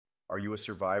Are you a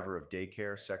survivor of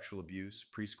daycare sexual abuse,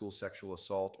 preschool sexual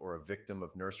assault, or a victim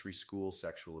of nursery school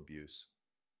sexual abuse?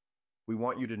 We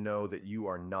want you to know that you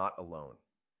are not alone.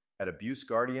 At Abuse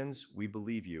Guardians, we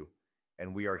believe you,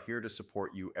 and we are here to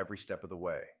support you every step of the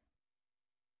way.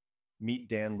 Meet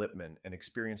Dan Lipman, an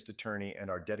experienced attorney and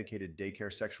our dedicated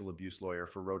daycare sexual abuse lawyer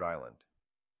for Rhode Island.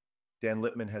 Dan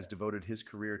Lipman has devoted his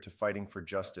career to fighting for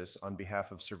justice on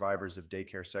behalf of survivors of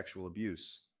daycare sexual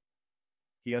abuse.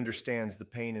 He understands the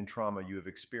pain and trauma you have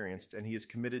experienced, and he is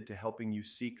committed to helping you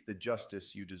seek the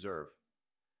justice you deserve.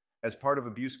 As part of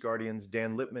Abuse Guardians,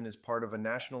 Dan Lipman is part of a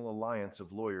national alliance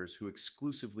of lawyers who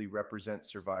exclusively represent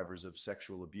survivors of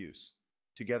sexual abuse.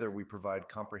 Together, we provide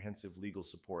comprehensive legal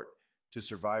support to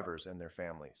survivors and their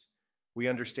families. We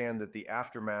understand that the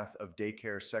aftermath of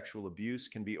daycare sexual abuse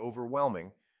can be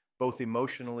overwhelming, both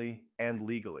emotionally and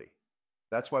legally.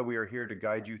 That's why we are here to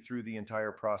guide you through the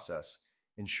entire process,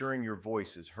 ensuring your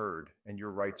voice is heard and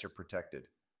your rights are protected.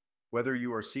 Whether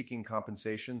you are seeking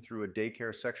compensation through a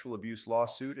daycare sexual abuse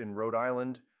lawsuit in Rhode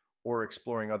Island or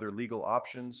exploring other legal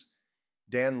options,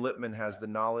 Dan Lipman has the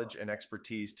knowledge and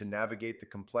expertise to navigate the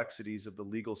complexities of the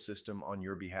legal system on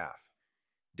your behalf.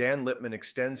 Dan Lipman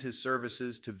extends his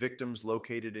services to victims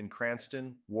located in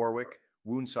Cranston, Warwick,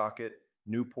 Woonsocket,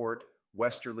 Newport,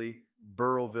 Westerly,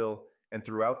 Burrillville, and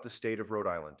throughout the state of Rhode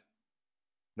Island.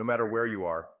 No matter where you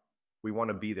are, we want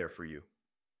to be there for you.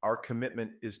 Our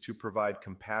commitment is to provide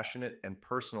compassionate and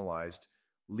personalized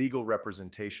legal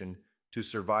representation to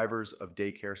survivors of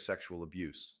daycare sexual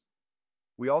abuse.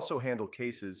 We also handle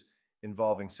cases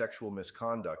involving sexual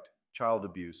misconduct, child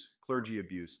abuse, clergy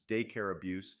abuse, daycare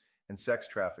abuse, and sex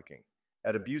trafficking.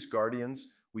 At Abuse Guardians,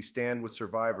 we stand with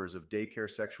survivors of daycare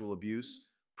sexual abuse,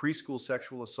 preschool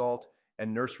sexual assault,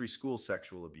 and nursery school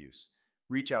sexual abuse.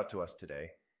 Reach out to us today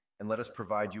and let us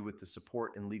provide you with the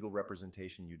support and legal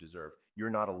representation you deserve.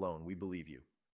 You're not alone. We believe you.